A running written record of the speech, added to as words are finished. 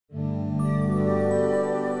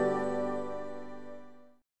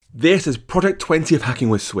This is Project 20 of Hacking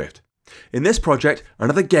with Swift. In this project,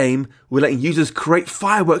 another game, we're letting users create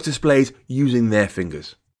fireworks displays using their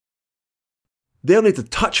fingers. They'll need to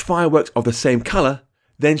touch fireworks of the same colour,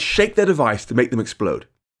 then shake their device to make them explode.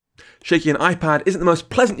 Shaking an iPad isn't the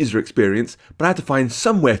most pleasant user experience, but I had to find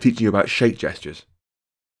some way of teaching you about shake gestures.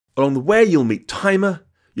 Along the way, you'll meet timer,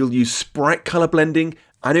 you'll use sprite colour blending,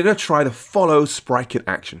 and you're going to try the follow sprite kit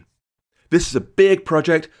action. This is a big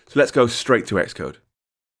project, so let's go straight to Xcode.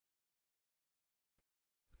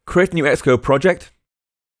 Create a new Xcode project.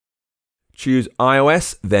 Choose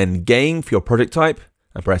iOS, then Game for your project type,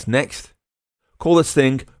 and press Next. Call this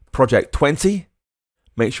thing Project 20.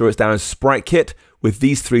 Make sure it's down as Sprite Kit with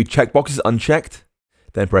these 3 checkboxes unchecked.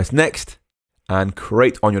 Then press Next, and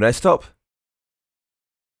create on your desktop.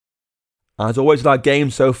 As always with our game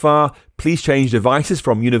so far, please change devices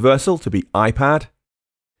from universal to be iPad.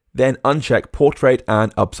 Then uncheck Portrait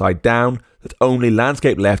and Upside Down, that's only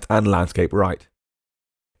landscape left and landscape right.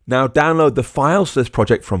 Now download the files for this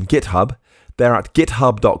project from GitHub. They're at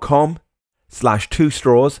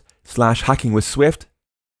github.com/2straws/hackingwithswift.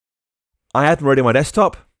 I had them ready on my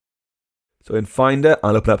desktop. So in Finder,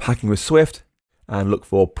 I'll open up Hacking with Swift and look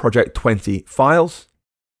for Project 20 files.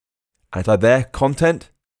 And inside there, content.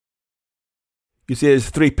 You see there's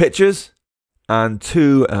 3 pictures and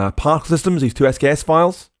 2 particle systems, these 2 SKS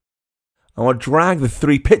files. I want to drag the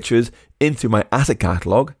 3 pictures into my asset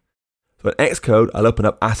catalog. So in Xcode, I'll open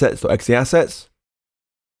up assets.exe assets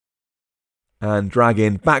and drag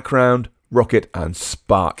in background, rocket, and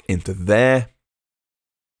spark into there.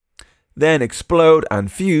 Then explode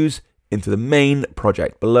and fuse into the main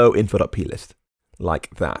project below info.plist,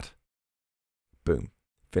 like that. Boom,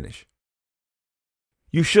 finish.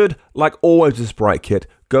 You should, like always with Sprite Kit,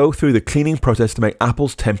 go through the cleaning process to make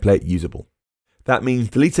Apple's template usable. That means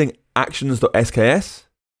deleting actions.sks,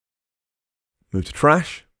 move to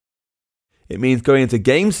trash. It means going into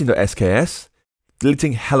gamescene.sks,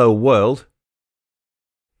 deleting hello world,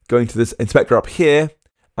 going to this inspector up here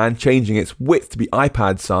and changing its width to be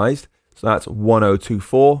iPad sized, so that's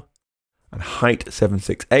 1024, and height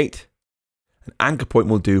 768. An anchor point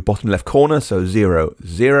will do bottom left corner, so 0,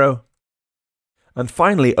 0. And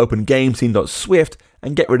finally, open gamescene.swift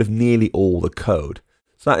and get rid of nearly all the code.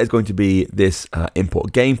 So that is going to be this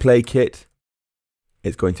import gameplay kit.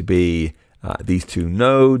 It's going to be these 2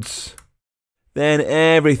 nodes. Then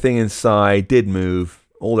everything inside did move,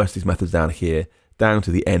 all the rest of these methods down here, down to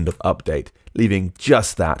the end of update, leaving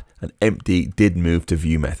just that, an empty did move to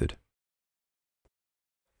view method.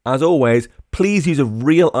 As always, please use a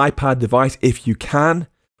real iPad device if you can,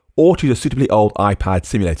 or choose a suitably old iPad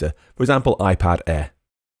simulator, for example, iPad Air.